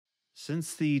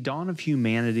Since the dawn of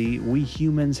humanity, we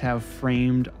humans have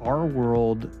framed our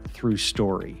world through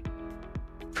story.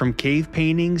 From cave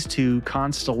paintings to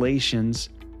constellations,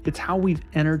 it's how we've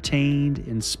entertained,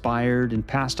 inspired, and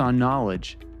passed on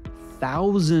knowledge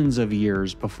thousands of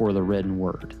years before the written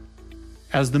word.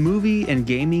 As the movie and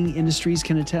gaming industries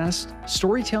can attest,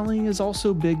 storytelling is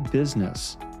also big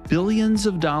business. Billions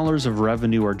of dollars of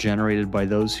revenue are generated by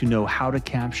those who know how to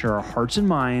capture our hearts and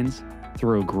minds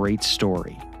through a great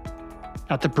story.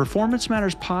 At the Performance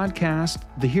Matters podcast,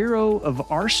 the hero of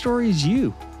our story is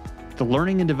you, the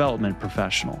learning and development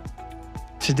professional.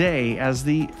 Today, as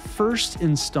the first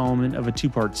installment of a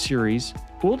two-part series,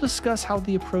 we'll discuss how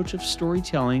the approach of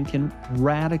storytelling can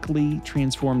radically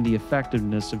transform the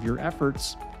effectiveness of your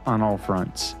efforts on all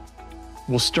fronts.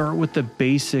 We'll start with the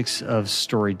basics of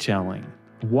storytelling,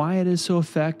 why it is so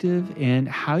effective, and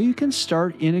how you can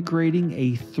start integrating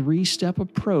a three-step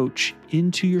approach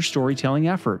into your storytelling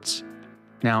efforts.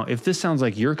 Now, if this sounds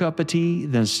like your cup of tea,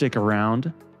 then stick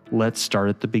around. Let's start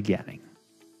at the beginning.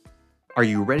 Are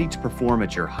you ready to perform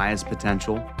at your highest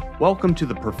potential? Welcome to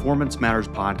the Performance Matters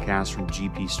podcast from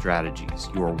GP Strategies,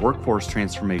 your workforce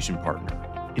transformation partner.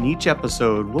 In each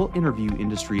episode, we'll interview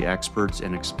industry experts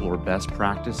and explore best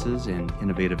practices and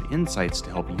innovative insights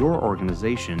to help your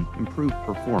organization improve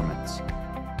performance.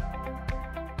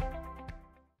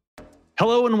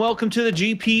 Hello and welcome to the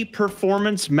GP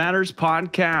Performance Matters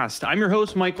podcast. I'm your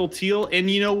host, Michael Teal, and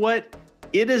you know what?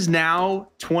 It is now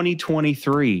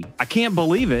 2023. I can't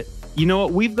believe it. You know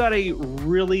what? We've got a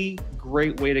really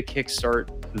great way to kickstart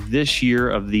this year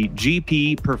of the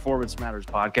GP Performance Matters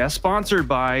podcast, sponsored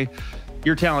by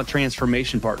your talent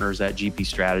transformation partners at GP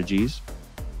Strategies.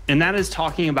 And that is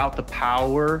talking about the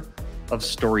power of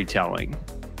storytelling.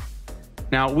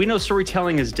 Now, we know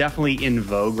storytelling is definitely in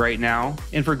vogue right now,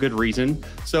 and for good reason.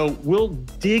 So we'll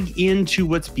dig into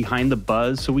what's behind the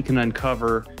buzz so we can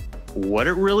uncover what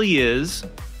it really is,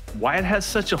 why it has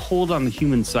such a hold on the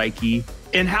human psyche,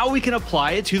 and how we can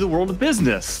apply it to the world of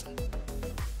business.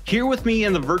 Here with me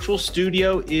in the virtual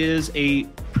studio is a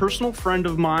personal friend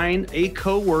of mine, a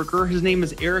co-worker. His name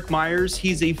is Eric Myers.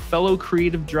 He's a fellow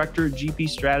creative director at GP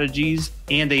Strategies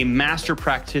and a master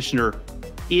practitioner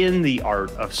in the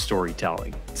art of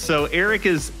storytelling. So Eric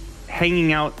is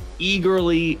hanging out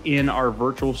eagerly in our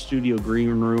virtual studio green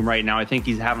room right now. I think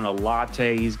he's having a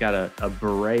latte. He's got a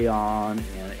beret on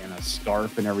and a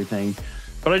scarf and everything.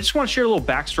 But I just want to share a little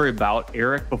backstory about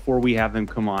Eric before we have him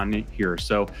come on here.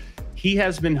 So he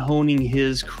has been honing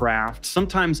his craft,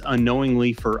 sometimes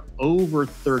unknowingly, for over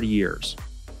 30 years.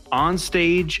 On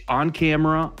stage, on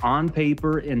camera, on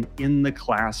paper, and in the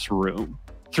classroom.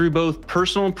 Through both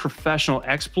personal and professional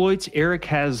exploits, Eric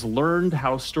has learned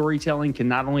how storytelling can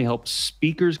not only help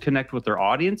speakers connect with their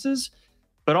audiences,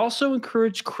 but also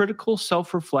encourage critical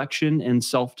self-reflection and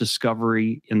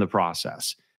self-discovery in the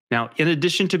process. Now, in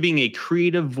addition to being a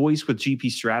creative voice with GP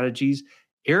Strategies,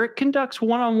 Eric conducts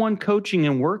one-on-one coaching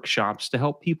and workshops to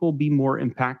help people be more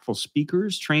impactful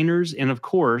speakers, trainers, and of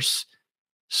course,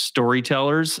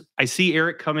 storytellers. I see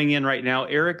Eric coming in right now.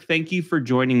 Eric, thank you for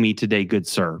joining me today, good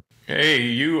sir. Hey,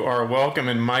 you are welcome,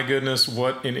 and my goodness,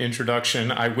 what an introduction.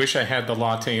 I wish I had the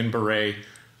latte and beret,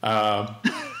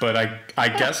 but I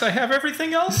guess I have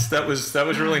everything else. That was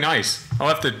really nice. I'll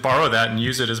have to borrow that and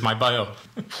use it as my bio.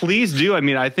 Please do. I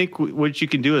mean, I think what you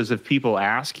can do is if people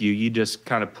ask you, you just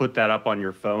kind of put that up on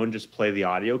your phone, just play the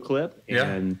audio clip.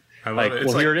 And I love it.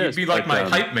 It's here it is. You'd be like my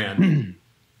hype man.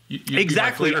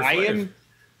 Exactly.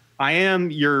 I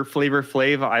am your Flavor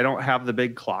Flav. I don't have the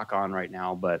big clock on right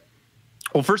now, but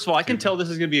well, first of all, I can tell this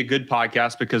is going to be a good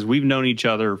podcast because we've known each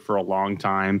other for a long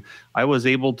time. I was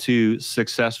able to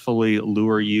successfully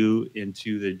lure you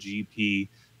into the GP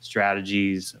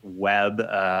Strategies web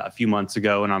a few months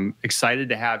ago, and I'm excited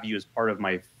to have you as part of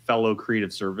my fellow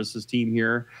creative services team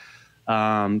here.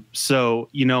 So,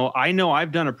 I know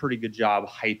I've done a pretty good job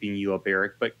hyping you up,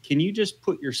 Eric, but can you just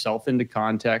put yourself into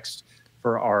context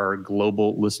for our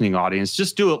global listening audience?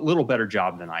 Just do a little better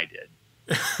job than I did.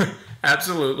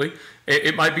 Absolutely.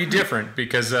 It might be different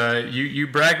because you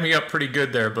bragged me up pretty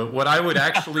good there. But what I would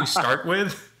actually start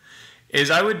with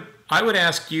is I would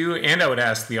ask you and I would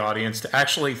ask the audience to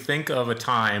actually think of a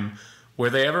time where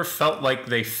they ever felt like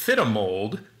they fit a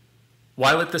mold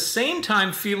while at the same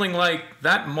time feeling like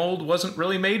that mold wasn't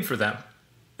really made for them.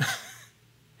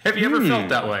 Have you ever felt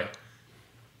that way?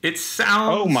 It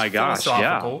sounds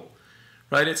philosophical,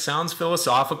 right? It sounds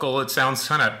philosophical. It sounds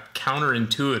kind of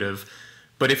counterintuitive.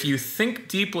 But if you think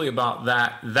deeply about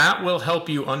that, that will help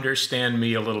you understand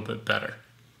me a little bit better.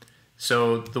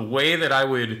 So the way that I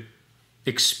would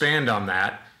expand on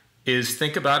that is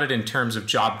think about it in terms of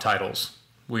job titles.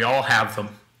 We all have them,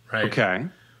 right? Okay.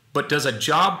 But does a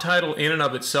job title in and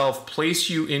of itself place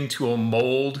you into a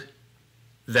mold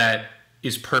that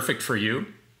is perfect for you?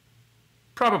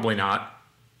 Probably not,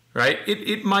 right?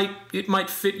 It might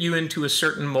fit you into a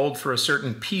certain mold for a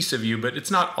certain piece of you, but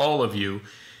it's not all of you.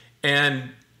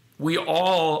 And we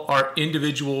all are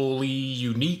individually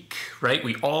unique, right?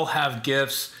 We all have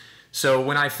gifts. So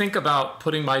when I think about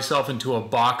putting myself into a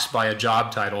box by a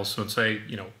job title, so let's say,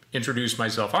 introduce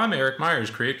myself, I'm Eric Myers,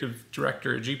 Creative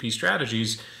Director at GP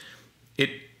Strategies,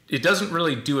 it doesn't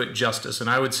really do it justice. And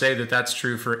I would say that that's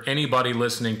true for anybody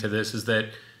listening to this, is that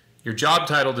your job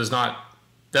title that's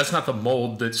not the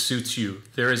mold that suits you.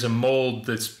 There is a mold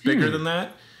that's bigger than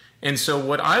that. And so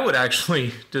what I would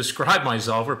actually describe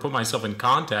myself or put myself in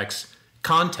context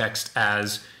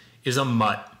as is a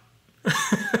mutt.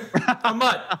 A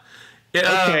mutt.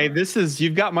 Okay,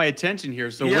 you've got my attention here.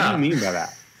 So what do you mean by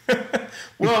that?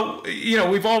 Well,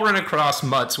 we've all run across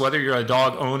mutts, whether you're a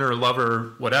dog owner,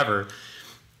 lover, whatever.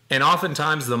 And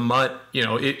oftentimes the mutt,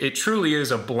 it truly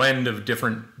is a blend of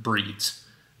different breeds.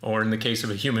 Or in the case of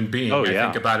a human being, I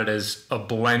think about it as a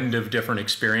blend of different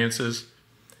experiences.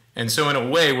 And so in a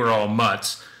way, we're all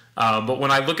mutts. But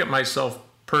when I look at myself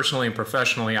personally and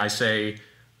professionally, I say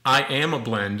I am a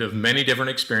blend of many different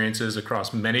experiences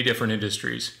across many different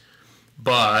industries.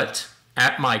 But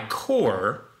at my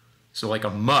core, so like a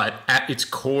mutt, at its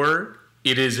core,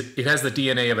 it has the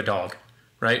DNA of a dog,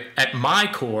 right? At my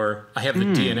core, I have the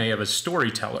DNA of a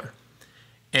storyteller.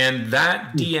 And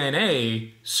that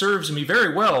DNA serves me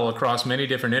very well across many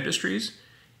different industries,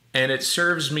 and it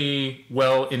serves me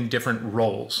well in different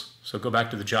roles. So go back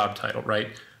to the job title, right?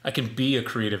 I can be a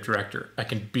creative director. I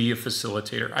can be a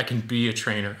facilitator. I can be a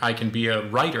trainer. I can be a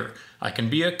writer. I can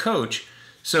be a coach.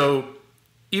 So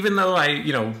even though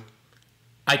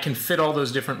I can fit all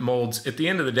those different molds, at the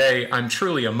end of the day, I'm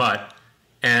truly a mutt.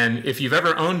 And if you've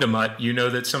ever owned a mutt, you know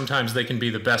that sometimes they can be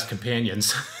the best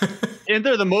companions. And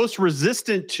they're the most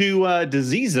resistant to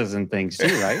diseases and things too,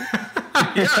 right?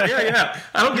 Yeah.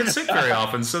 I don't get sick very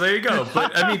often, so there you go.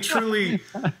 But I mean,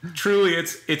 truly,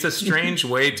 it's a strange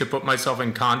way to put myself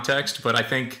in context. But I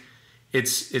think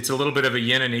it's a little bit of a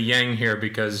yin and a yang here,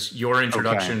 because your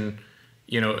introduction,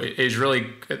 is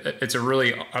it's a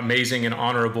really amazing and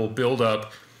honorable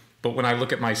buildup. But when I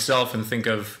look at myself and think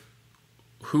of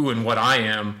who and what I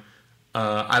am,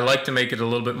 I like to make it a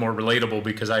little bit more relatable,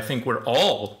 because I think we're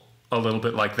all a little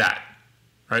bit like that,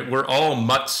 right? We're all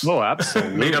mutts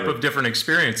made up of different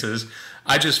experiences.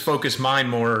 I just focus mine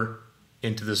more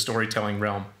into the storytelling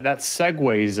realm. That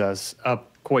segues us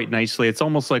up quite nicely. It's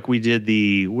almost like we did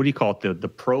the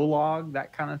prologue,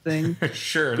 that kind of thing.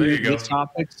 Sure, there you go. This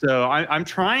topic. So I'm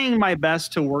trying my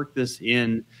best to work this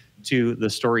in to the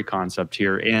story concept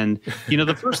here. And,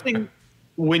 the first thing,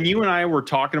 when you and I were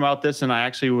talking about this, and I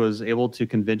actually was able to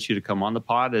convince you to come on the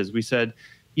pod, is we said,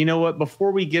 you know what,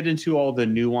 before we get into all the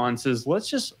nuances, let's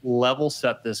just level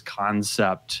set this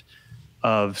concept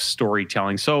of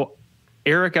storytelling. So,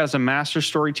 Eric, as a master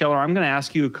storyteller, I'm going to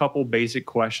ask you a couple basic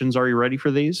questions. Are you ready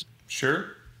for these? Sure.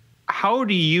 How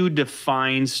do you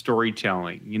define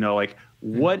storytelling?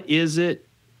 What is it,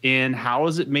 and how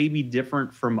is it maybe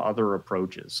different from other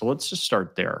approaches? So let's just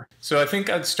start there. So I think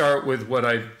I'd start with what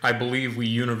I believe we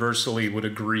universally would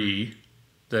agree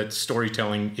that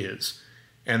storytelling is.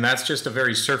 And that's just a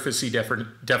very surfacey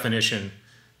definition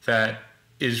that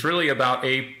is really about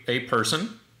a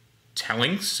person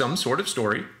telling some sort of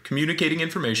story, communicating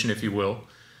information, if you will,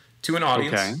 to an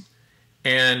audience. Okay.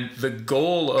 And the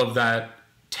goal of that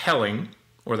telling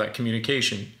or that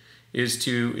communication is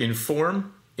to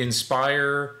inform,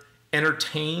 inspire,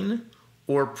 entertain,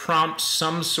 or prompt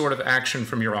some sort of action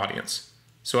from your audience.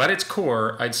 So at its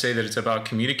core, I'd say that it's about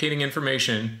communicating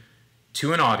information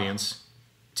to an audience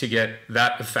to get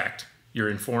that effect. You're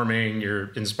informing,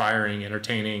 you're inspiring,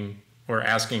 entertaining, or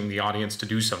asking the audience to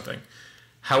do something.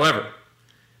 However,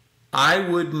 I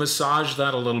would massage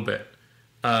that a little bit.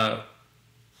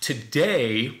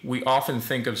 Today, we often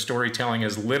think of storytelling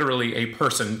as literally a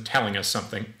person telling us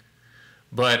something.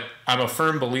 But I'm a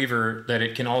firm believer that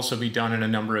it can also be done in a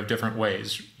number of different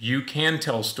ways. You can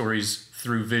tell stories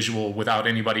through visual without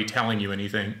anybody telling you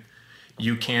anything.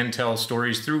 You can tell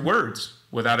stories through words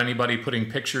without anybody putting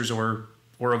pictures or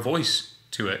a voice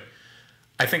to it.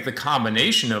 I think the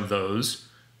combination of those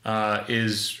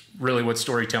is really what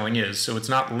storytelling is. So it's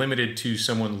not limited to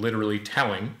someone literally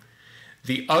telling.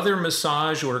 The other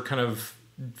massage or kind of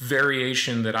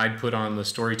variation that I'd put on the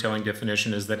storytelling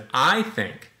definition is that I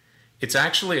think it's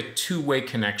actually a two-way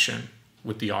connection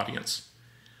with the audience.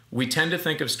 We tend to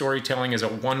think of storytelling as a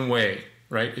one-way,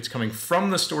 right? It's coming from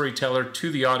the storyteller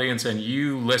to the audience, and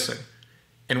you listen.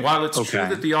 And while it's true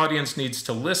that the audience needs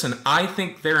to listen, I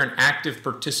think they're an active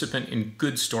participant in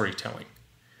good storytelling.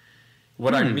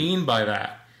 What I mean by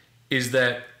that is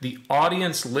that the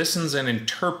audience listens and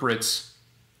interprets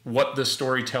what the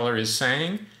storyteller is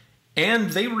saying, and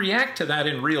they react to that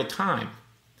in real time.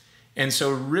 And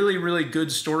so really, really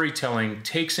good storytelling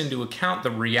takes into account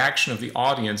the reaction of the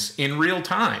audience in real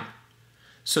time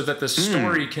so that the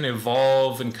story can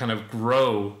evolve and kind of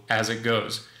grow as it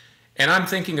goes. And I'm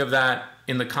thinking of that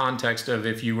in the context of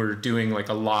if you were doing like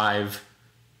a live,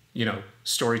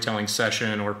 storytelling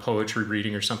session or poetry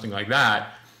reading or something like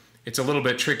that. It's a little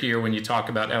bit trickier when you talk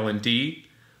about L&D,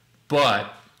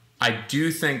 but I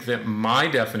do think that my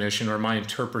definition or my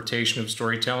interpretation of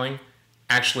storytelling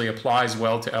actually applies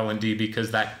well to L&D, because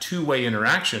that two-way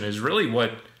interaction is really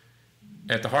what,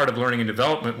 at the heart of learning and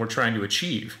development, we're trying to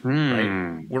achieve.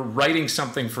 Right? We're writing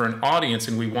something for an audience,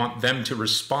 and we want them to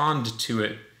respond to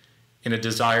it in a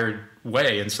desired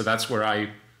way. And so that's where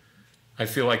I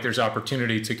feel like there's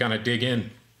opportunity to kind of dig in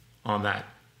on that.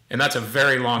 And that's a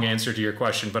very long answer to your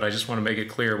question, but I just want to make it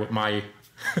clear what my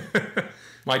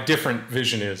my different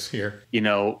vision is here.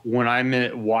 When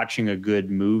I'm watching a good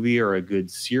movie or a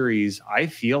good series, I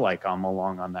feel like I'm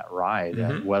along on that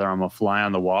ride, whether I'm a fly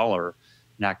on the wall or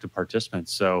an active participant.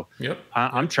 So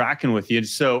I'm tracking with you.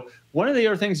 So one of the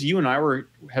other things you and I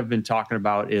have been talking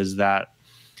about is that,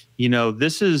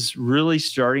 this is really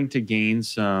starting to gain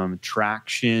some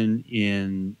traction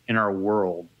in our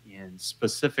world, and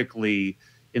specifically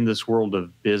in this world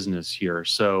of business here.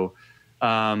 So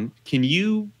can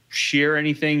you share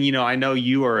anything? I know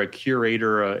you are a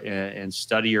curator and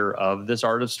studier of this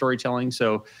art of storytelling.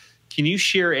 So can you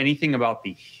share anything about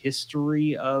the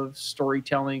history of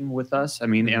storytelling with us? I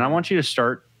mean, and I want you to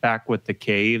start back with the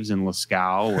caves in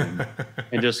Lascaux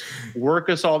and just work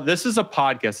us all. This is a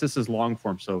podcast. This is long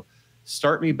form. So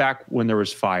start me back when there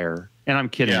was fire. And I'm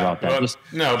kidding about that.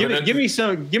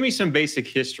 Give me some basic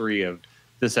history of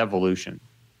this evolution.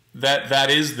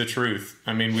 That is the truth.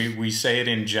 I mean, we say it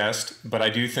in jest, but I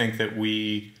do think that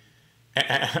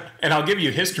and I'll give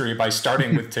you history by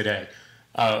starting with today.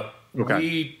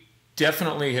 We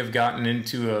definitely have gotten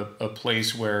into a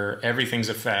place where everything's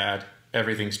a fad,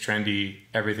 everything's trendy,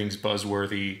 everything's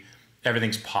buzzworthy,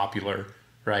 everything's popular,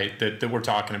 right? That we're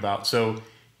talking about. So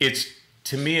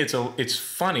to me, it's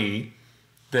funny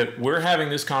that we're having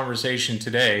this conversation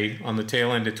today on the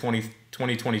tail end of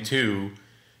 2022,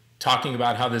 talking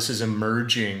about how this is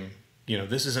emerging.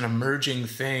 This is an emerging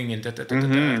thing, and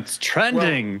it's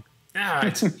trending.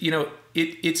 Well,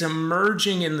 it's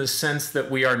emerging in the sense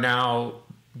that we are now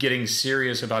getting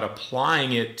serious about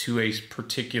applying it to a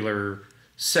particular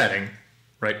setting,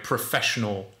 right?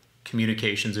 Professional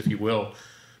communications, if you will.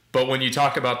 But when you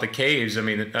talk about the caves, I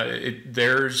mean,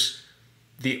 there's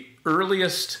the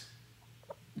earliest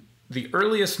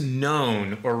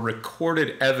known or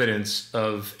recorded evidence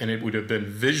of, and it would have been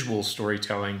visual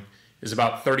storytelling, is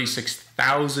about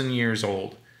 36,000 years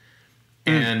old.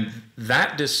 And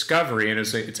that discovery, and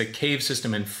it's a cave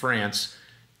system in France,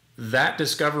 that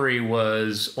discovery it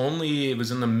was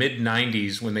in the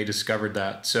mid-90s when they discovered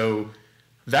that. So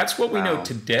that's what we know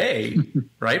today,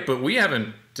 right? But we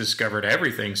haven't discovered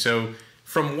everything. So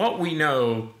from what we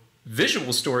know,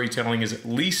 visual storytelling is at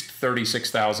least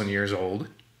 36,000 years old.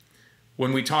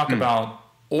 When we talk about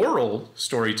oral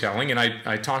storytelling, and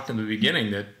I talked in the beginning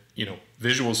that,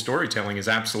 visual storytelling is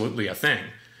absolutely a thing.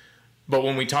 But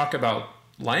when we talk about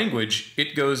language,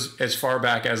 it goes as far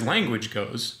back as language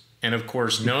goes. And of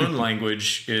course, known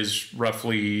language is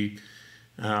roughly,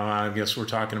 I guess we're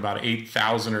talking about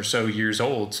 8,000 or so years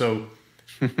old. So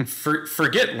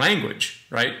forget language,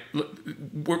 right?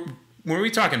 When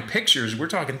we're talking pictures, we're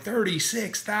talking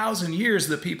 36,000 years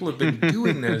that people have been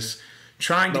doing this,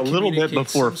 trying to a little bit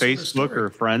before Facebook or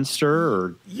Friendster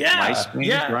or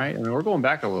MySpace, right? I mean, we're going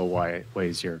back a little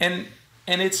ways here. And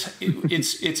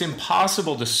it's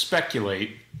impossible to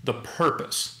speculate the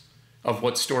purpose of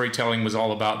what storytelling was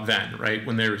all about then, right?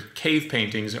 When there's cave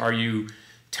paintings, are you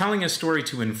telling a story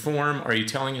to inform? Are you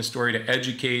telling a story to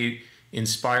educate,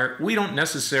 inspire? We don't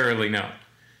necessarily know.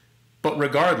 But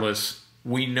regardless,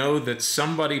 we know that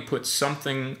somebody put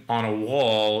something on a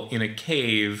wall in a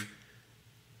cave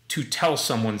to tell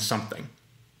someone something,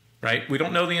 right? We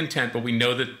don't know the intent, but we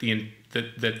know that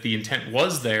the intent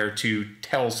was there to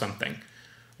tell something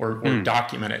or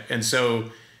document it. And so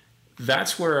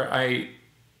that's where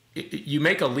you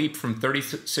make a leap from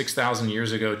 36,000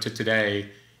 years ago to today,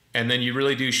 and then you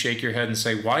really do shake your head and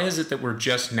say, why is it that we're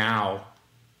just now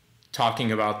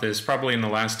talking about this, probably in the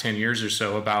last 10 years or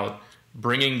so, about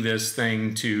bringing this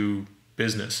thing to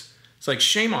business? It's like,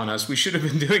 shame on us. We should have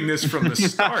been doing this from the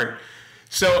start.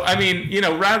 So, I mean, you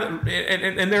know,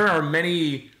 and there are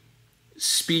many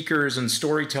speakers and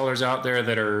storytellers out there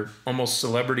that are almost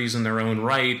celebrities in their own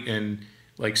right, and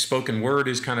like spoken word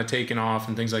is kind of taken off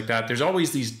and things like that. There's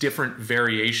always these different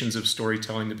variations of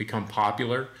storytelling that become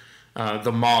popular.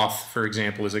 The Moth, for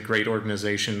example, is a great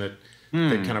organization that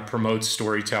kind of promotes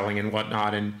storytelling and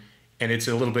whatnot, and it's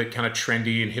a little bit kind of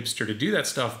trendy and hipster to do that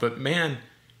stuff. But man,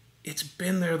 it's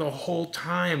been there the whole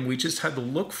time. We just had to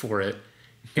look for it,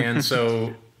 and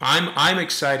so I'm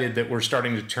excited that we're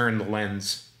starting to turn the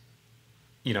lens,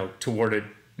 you know, toward it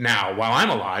now while I'm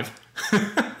alive.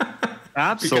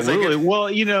 Absolutely.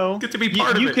 Well, you know, get to be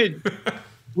part of it.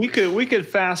 We could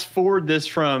fast forward this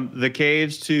from the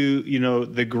caves to, you know,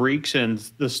 the Greeks and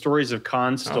the stories of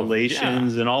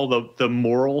constellations and all the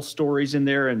moral stories in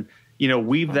there, and, you know,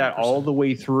 weave 100%. That all the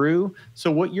way through.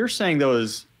 So what you're saying though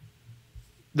is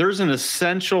there's an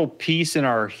essential piece in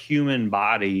our human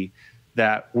body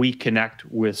that we connect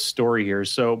with story here.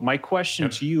 So my question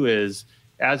to you is,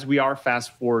 as we are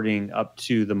fast forwarding up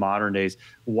to the modern days,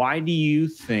 why do you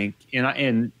think,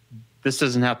 and this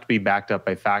doesn't have to be backed up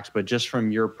by facts, but just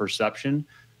from your perception,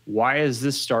 why is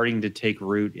this starting to take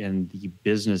root in the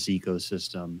business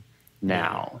ecosystem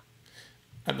now?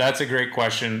 That's a great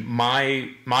question. My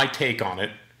take on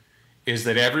it is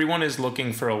that everyone is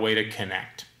looking for a way to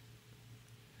connect.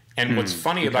 And what's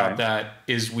funny about that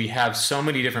is we have so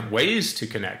many different ways to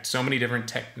connect, so many different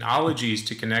technologies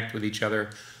to connect with each other,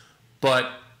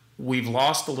 but we've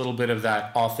lost a little bit of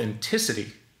that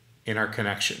authenticity in our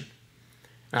connection.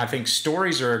 And I think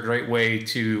stories are a great way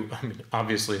to, I mean,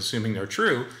 obviously assuming they're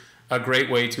true, a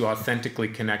great way to authentically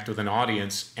connect with an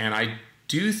audience. And I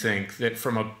do think that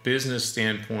from a business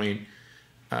standpoint,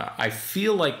 I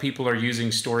feel like people are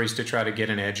using stories to try to get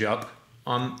an edge up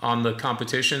on the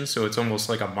competition. So it's almost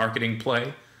like a marketing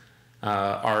play.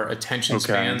 Our attention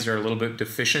spans are a little bit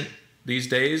deficient these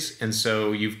days. And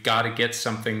so you've got to get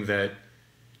something that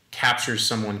captures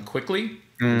someone quickly.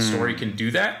 The story can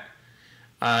do that.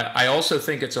 I also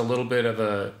think it's a little bit of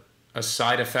a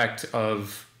side effect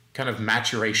of kind of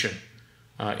maturation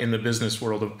in the business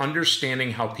world, of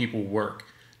understanding how people work,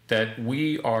 that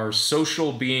we are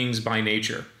social beings by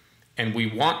nature and we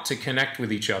want to connect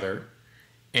with each other.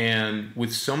 And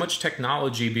with so much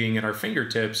technology being at our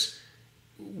fingertips,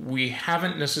 we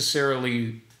haven't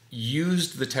necessarily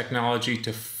used the technology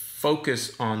to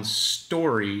focus on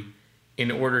story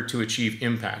in order to achieve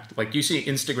impact. Like you see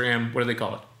Instagram, what do they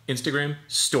call it? Instagram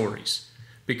stories,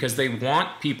 because they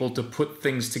want people to put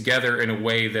things together in a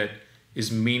way that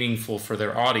is meaningful for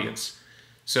their audience.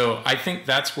 So I think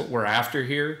that's what we're after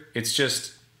here.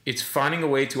 It's finding a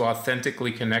way to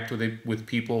authentically connect with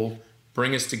people,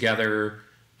 bring us together,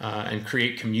 and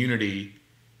create community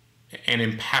and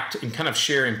impact and kind of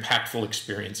share impactful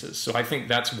experiences. So I think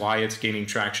that's why it's gaining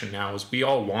traction now, is we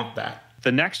all want that.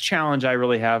 The next challenge I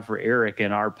really have for Eric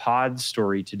in our pod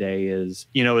story today is,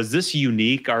 you know, is this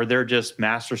unique? Are there just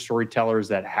master storytellers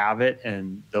that have it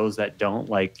and those that don't?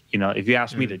 Like, you know, if you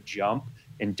asked me to jump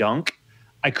and dunk,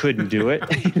 I couldn't do it,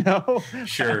 you know?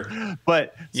 Sure.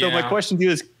 But so my question to you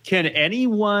is, can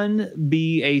anyone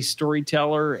be a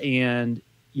storyteller? And,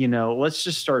 you know, let's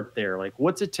just start there. Like,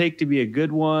 what's it take to be a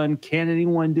good one? Can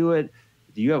anyone do it?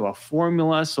 Do you have a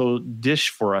formula? So dish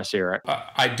for us, Eric.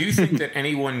 I do think that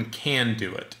anyone can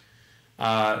do it.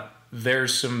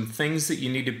 There's some things that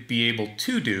you need to be able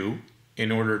to do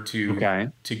in order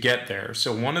to get there.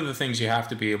 So one of the things you have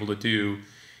to be able to do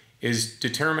is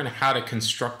determine how to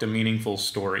construct a meaningful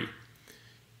story.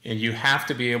 And you have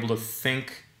to be able to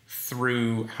think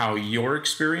through how your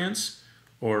experience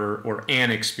or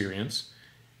an experience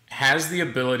has the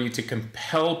ability to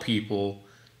compel people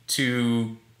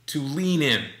to lean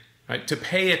in, right? To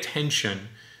pay attention,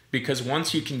 because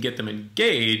once you can get them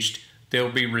engaged,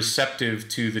 they'll be receptive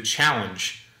to the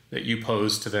challenge that you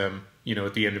pose to them, you know,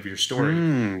 at the end of your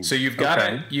story. So you've got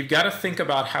to think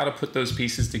about how to put those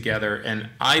pieces together. And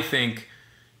I think,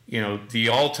 you know, the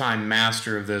all-time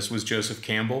master of this was Joseph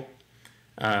Campbell.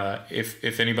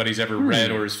 If anybody's ever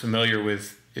read or is familiar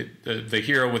with it, the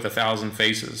Hero with 1,000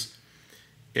 Faces,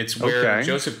 it's where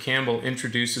Joseph Campbell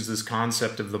introduces this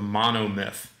concept of the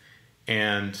monomyth.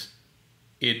 And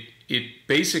it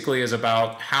basically is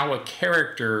about how a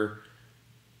character,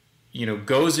 you know,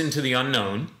 goes into the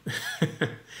unknown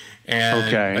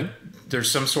and there's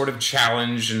some sort of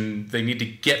challenge and they need to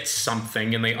get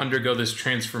something and they undergo this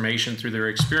transformation through their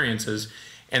experiences.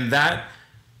 And that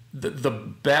the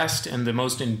best and the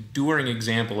most enduring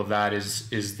example of that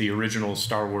is the original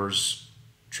Star Wars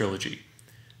trilogy.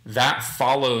 That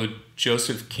followed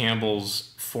Joseph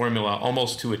Campbell's formula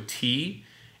almost to a T.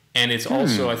 And it's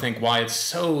also, I think, why it's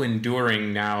so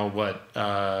enduring now,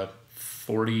 40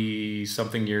 40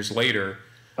 something years later.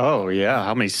 Oh yeah,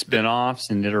 how many spin-offs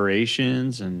and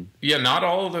iterations and Yeah, not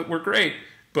all of it were great,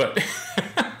 but if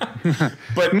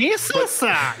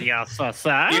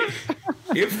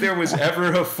there was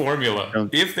ever a formula,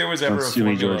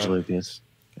 George Lucas.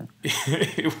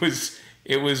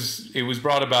 it was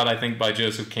brought about, I think, by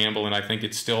Joseph Campbell, and I think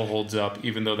it still holds up,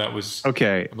 even though that was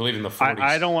okay. I believe in the 40s.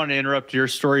 I don't want to interrupt your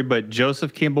story, but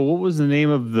Joseph Campbell, what was the name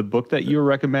of the book that you were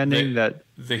recommending?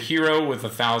 The Hero with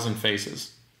 1,000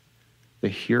 Faces. The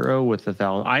Hero with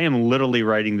 1,000. I am literally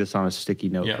writing this on a sticky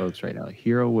note, folks, right now.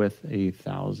 Hero with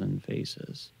 1,000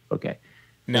 Faces. Okay.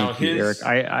 Now, Eric,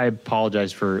 I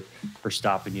apologize for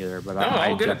stopping you there, but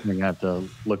I definitely have to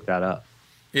look that up.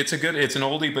 It's an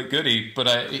oldie but goodie.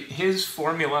 But his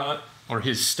formula, or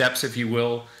his steps, if you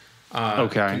will,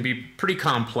 can be pretty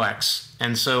complex.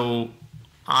 And so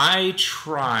I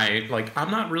try, I'm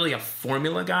not really a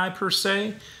formula guy per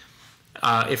se.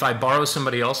 If I borrow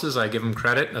somebody else's, I give them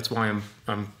credit. That's why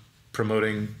I'm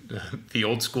promoting the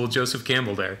old school Joseph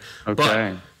Campbell there.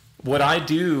 Okay. But what I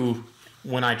do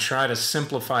when I try to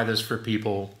simplify this for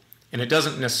people, and it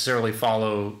doesn't necessarily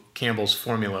follow Campbell's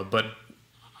formula, but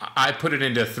I put it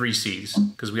into 3 C's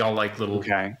because we all like little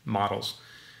models.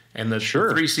 And the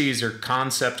 3 C's are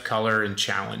concept, color, and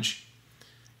challenge.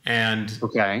 And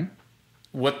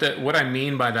what I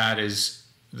mean by that is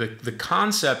the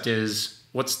concept is,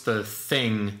 what's the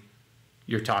thing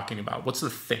you're talking about? What's the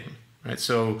thing, right?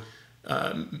 So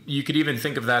you could even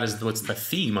think of that as what's the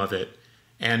theme of it.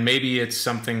 And maybe it's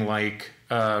something like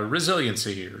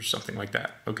resiliency or something like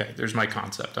that. Okay, there's my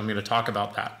concept. I'm going to talk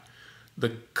about that. The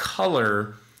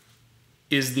color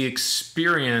is the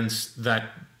experience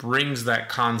that brings that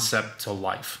concept to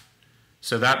life.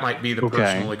 So that might be the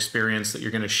personal experience that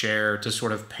you're going to share to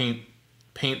sort of paint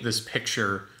this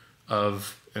picture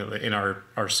of, in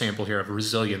our sample here, of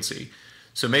resiliency.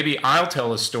 So maybe I'll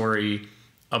tell a story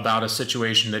about a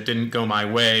situation that didn't go my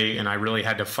way and I really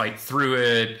had to fight through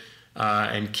it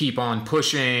and keep on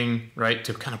pushing, right,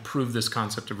 to kind of prove this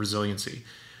concept of resiliency.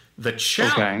 The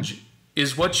challenge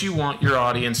is what you want your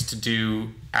audience to do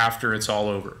after it's all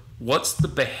over. What's the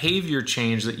behavior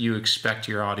change that you expect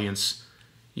your audience,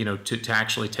 to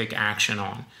actually take action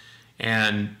on?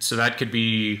 And so that could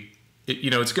be,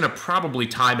 it's going to probably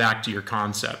tie back to your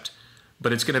concept,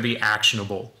 but it's going to be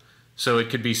actionable. So it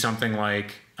could be something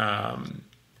like,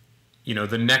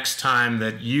 the next time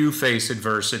that you face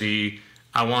adversity,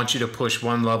 I want you to push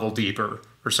one level deeper,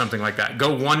 or something like that.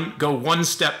 Go one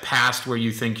step past where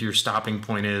you think your stopping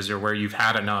point is, or where you've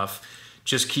had enough.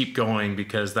 Just keep going,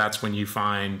 because that's when you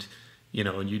find,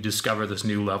 and you discover this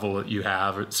new level that you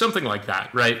have, or something like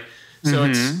that, right? So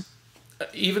it's,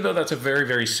 even though that's a very,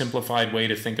 very simplified way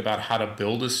to think about how to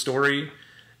build a story,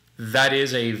 that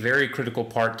is a very critical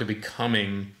part to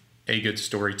becoming a good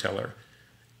storyteller.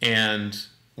 And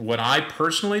what I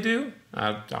personally do,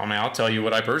 I'll tell you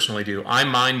what I personally do. I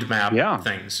mind map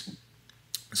things.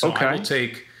 So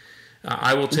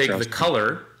I will take the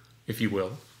color, if you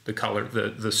will,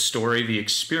 the story, the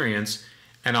experience,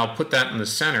 and I'll put that in the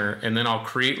center, and then I'll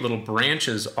create little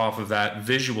branches off of that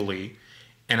visually,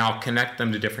 and I'll connect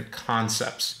them to different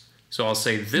concepts. So I'll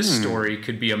say this story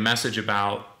could be a message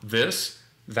about this,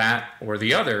 that, or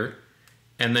the other,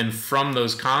 and then from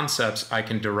those concepts, I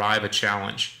can derive a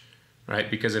challenge, right?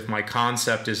 Because if my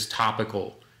concept is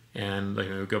topical, and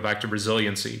go back to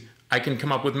resiliency, I can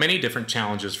come up with many different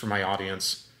challenges for my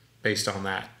audience based on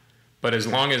that. But as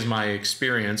long as my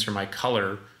experience or my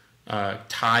color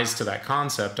ties to that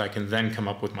concept, I can then come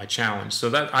up with my challenge. So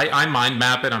that I mind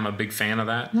map it. I'm a big fan of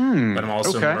that, but I'm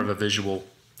also more of a visual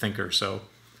thinker. So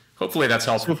hopefully that's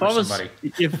helpful for somebody.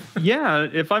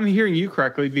 If I'm hearing you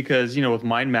correctly, because, with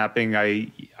mind mapping,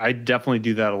 I definitely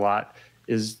do that a lot.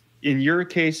 Is in your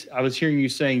case, I was hearing you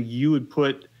saying you would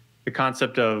put the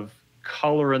concept of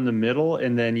color in the middle,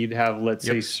 and then you'd have, let's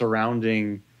say,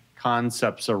 surrounding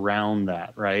concepts around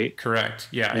that, right? Correct.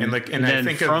 Yeah. And then I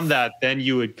think from that, then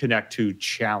you would connect to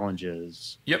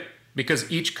challenges. Yep.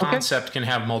 Because each concept can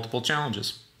have multiple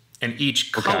challenges, and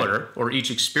each color or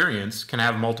each experience can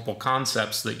have multiple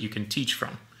concepts that you can teach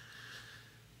from.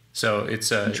 So it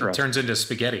turns into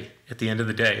spaghetti at the end of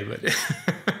the day, but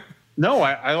no,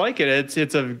 I like it.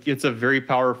 It's a very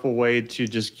powerful way to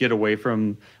just get away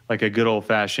from like a good old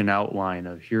fashioned outline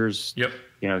of here's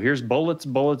bullets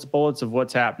of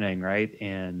what's happening, right?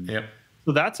 And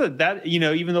so that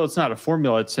even though it's not a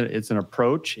formula, it's an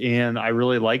approach, and I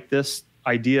really like this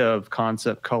idea of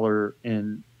concept, color,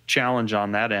 and challenge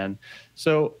on that end.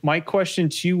 So my question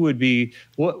to you would be,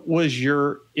 what was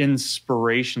your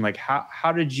inspiration? Like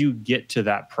how did you get to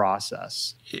that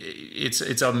process?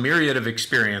 It's a myriad of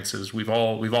experiences. We've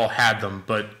all had them,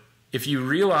 but if you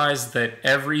realize that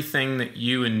everything that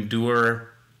you endure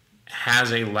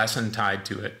has a lesson tied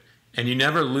to it, and you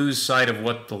never lose sight of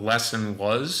what the lesson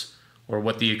was or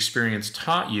what the experience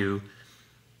taught you,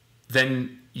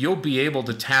 then you'll be able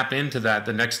to tap into that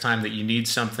the next time that you need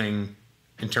something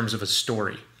in terms of a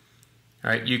story.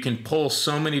 Right? You can pull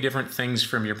so many different things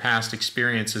from your past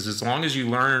experiences as long as you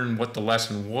learn what the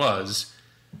lesson was.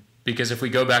 Because if we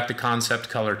go back to concept,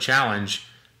 color, challenge,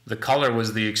 the color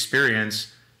was the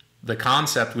experience. The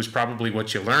concept was probably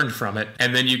what you learned from it.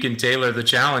 And then you can tailor the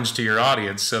challenge to your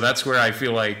audience. So that's where I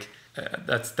feel like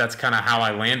that's kind of how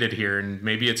I landed here. And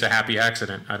maybe it's a happy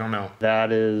accident. I don't know.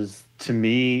 That is, to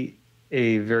me,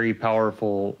 a very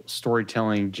powerful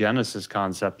storytelling genesis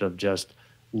concept of just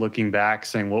looking back,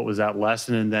 saying, what was that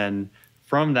lesson? And then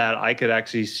from that, I could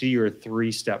actually see your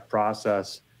 3-step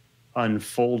process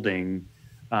unfolding,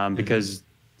 because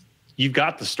you've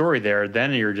got the story there.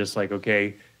 Then you're just like,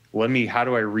 okay, how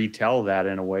do I retell that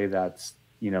in a way that's,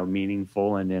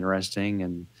 meaningful and interesting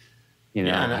and,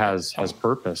 has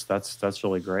purpose. That's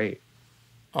really great.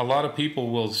 A lot of people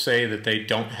will say that they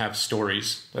don't have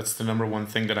stories. That's the number one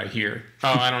thing that I hear.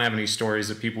 Oh, I don't have any stories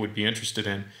that people would be interested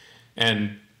in.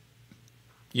 And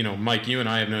Mike, you and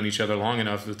I have known each other long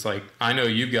enough. It's like, I know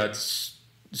you've got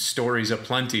stories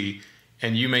aplenty,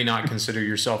 and you may not consider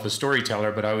yourself a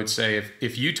storyteller, but I would say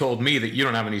if you told me that you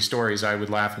don't have any stories, I would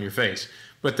laugh in your face.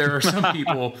 But there are some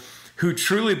people who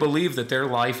truly believe that their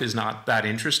life is not that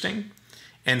interesting.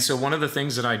 And so one of the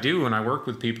things that I do when I work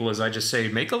with people is I just say,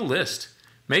 make a list.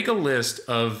 Make a list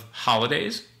of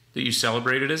holidays that you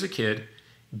celebrated as a kid,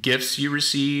 gifts you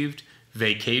received,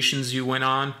 vacations you went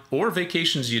on, or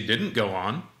vacations you didn't go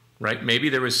on, right? Maybe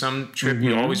there was some trip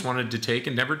you always wanted to take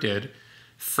and never did.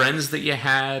 Friends that you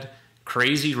had,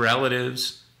 crazy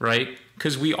relatives, right?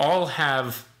 Because we all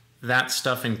have that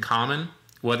stuff in common,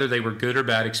 whether they were good or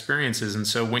bad experiences. And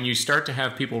so when you start to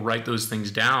have people write those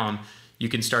things down, you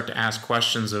can start to ask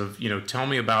questions of, tell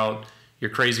me about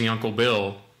your crazy Uncle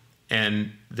Bill,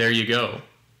 and there you go.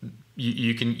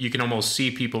 You can almost see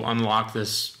people unlock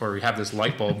this or have this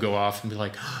light bulb go off and be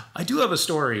like, I do have a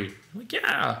story. I'm like,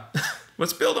 yeah,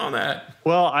 let's build on that.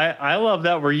 Well, I love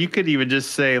that, where you could even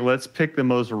just say, let's pick the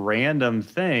most random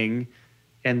thing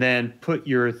and then put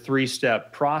your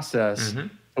 3-step process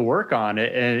to work on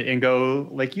it and go,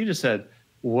 like you just said,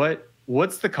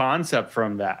 what's the concept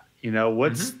from that?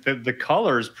 What's the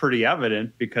color is pretty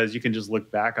evident because you can just look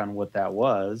back on what that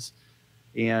was.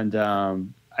 And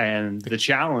the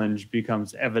challenge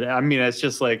becomes evident. I mean, it's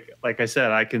just like I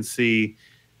said, I can see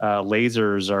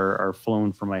lasers are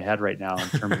flowing from my head right now in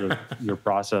terms of your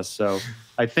process. So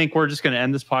I think we're just going to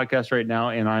end this podcast right now,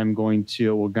 and we're going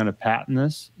to patent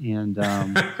this, and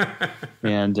there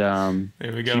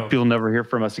we go. People never hear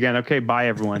from us again. Okay, bye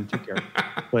everyone. Take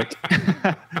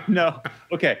care. No.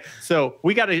 Okay. So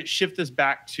we got to shift this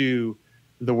back to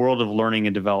the world of learning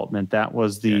and development. That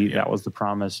was that was the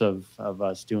promise of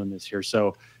us doing this here.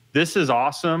 So this is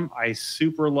awesome. I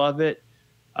super love it.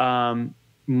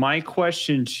 My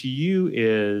question to you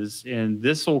is, and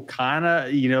this will kind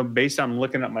of, based on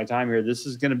looking at my time here, this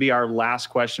is going to be our last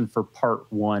question for part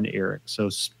 1, Eric. So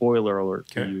spoiler alert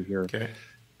to you here. Okay.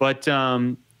 But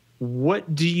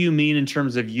what do you mean in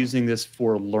terms of using this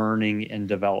for learning and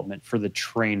development for the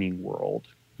training world?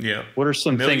 Yeah. What are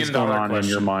some things going on in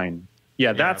your mind?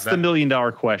 Yeah, that's the $1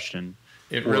 million question.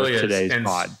 It really is. Today's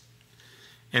pod.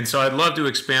 And so I'd love to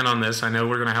expand on this. I know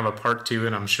we're going to have a part 2,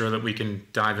 and I'm sure that we can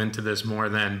dive into this more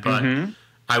then. But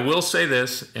I will say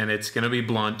this, and it's going to be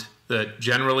blunt, that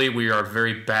generally we are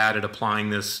very bad at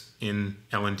applying this in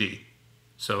L&D.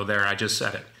 So there, I just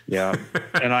said it. Yeah,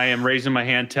 and I am raising my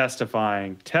hand,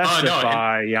 testifying.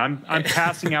 Testify. Yeah, I'm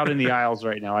passing out in the aisles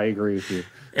right now. I agree with you.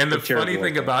 And the funny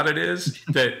thing about it is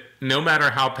that no matter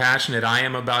how passionate I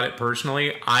am about it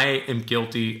personally, I am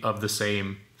guilty of the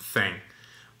same thing.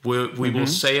 We will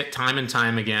say it time and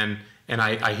time again, and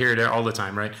I hear it all the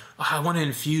time, right? Oh, I want to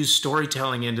infuse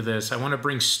storytelling into this. I want to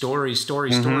bring story.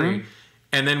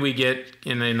 And then we get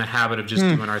in the habit of just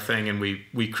doing our thing, and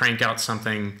we crank out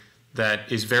something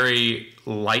that is very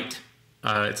light.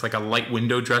 It's like a light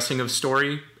window dressing of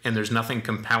story, and there's nothing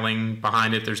compelling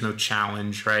behind it. There's no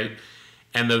challenge, right?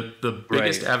 And the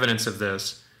biggest evidence of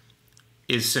this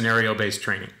is scenario-based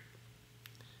training.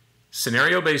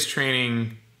 Scenario-based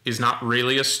training is not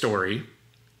really a story,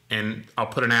 and I'll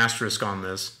put an asterisk on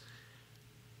this.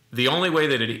 The only way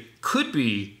that it could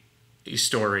be a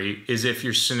story is if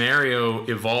your scenario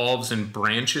evolves and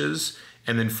branches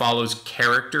and then follows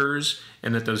characters,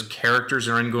 and that those characters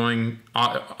are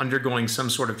undergoing some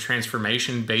sort of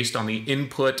transformation based on the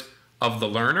input of the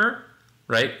learner,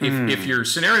 right? If your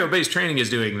scenario-based training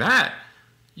is doing that,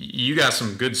 you got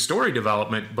some good story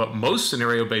development, but most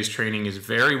scenario-based training is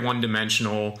very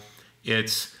one-dimensional.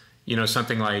 It's,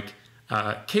 something like,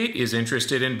 Kate is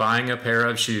interested in buying a pair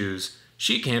of shoes.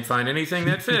 She can't find anything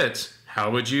that fits. How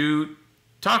would you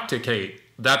talk to Kate?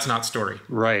 That's not story.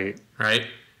 Right.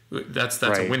 That's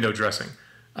right. a window dressing.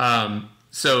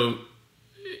 So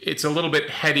it's a little bit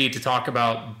heady to talk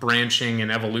about branching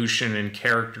and evolution and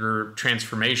character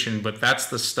transformation, but that's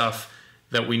the stuff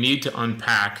that we need to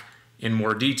unpack in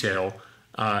more detail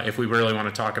if we really want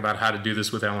to talk about how to do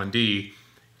this with L&D.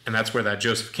 And that's where that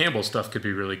Joseph Campbell stuff could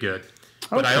be really good.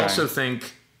 But I also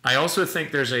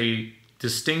think there's a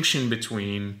distinction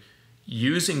between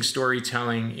using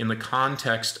storytelling in the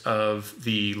context of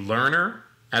the learner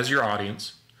as your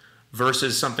audience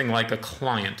versus something like a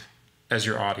client as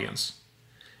your audience.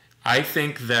 I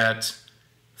think that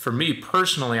for me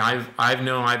personally,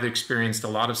 I've experienced a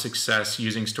lot of success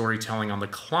using storytelling on the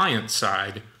client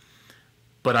side,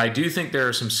 but I do think there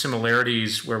are some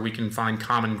similarities where we can find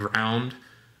common ground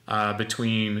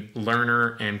between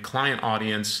learner and client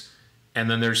audience, and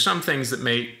then there's some things that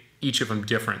make each of them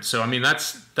different. So I mean,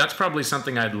 that's probably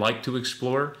something I'd like to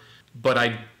explore. But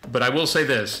I will say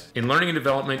this: in learning and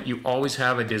development, you always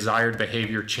have a desired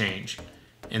behavior change.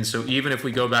 And so even if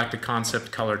we go back to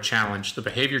concept, color, challenge, the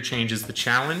behavior change is the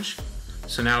challenge.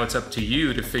 So now it's up to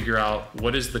you to figure out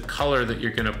what is the color that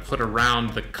you're going to put around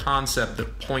the concept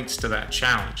that points to that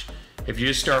challenge. If you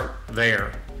just start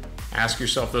there, ask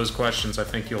yourself those questions, I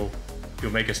think you'll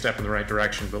make a step in the right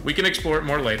direction. But we can explore it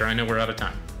more later. I know we're out of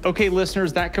time. Okay,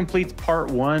 listeners, that completes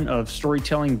part 1 of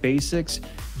Storytelling Basics.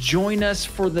 Join us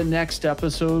for the next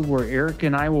episode where Eric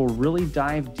and I will really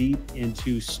dive deep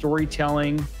into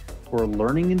storytelling for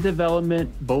learning and development,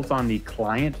 both on the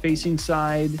client-facing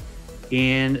side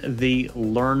and the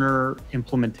learner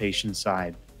implementation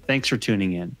side. Thanks for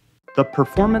tuning in. The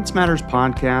Performance Matters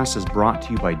podcast is brought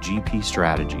to you by GP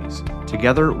Strategies.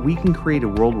 Together, we can create a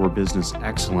world where business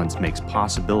excellence makes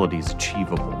possibilities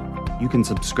achievable. You can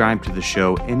subscribe to the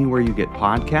show anywhere you get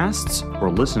podcasts or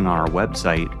listen on our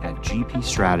website at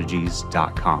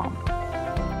gpstrategies.com.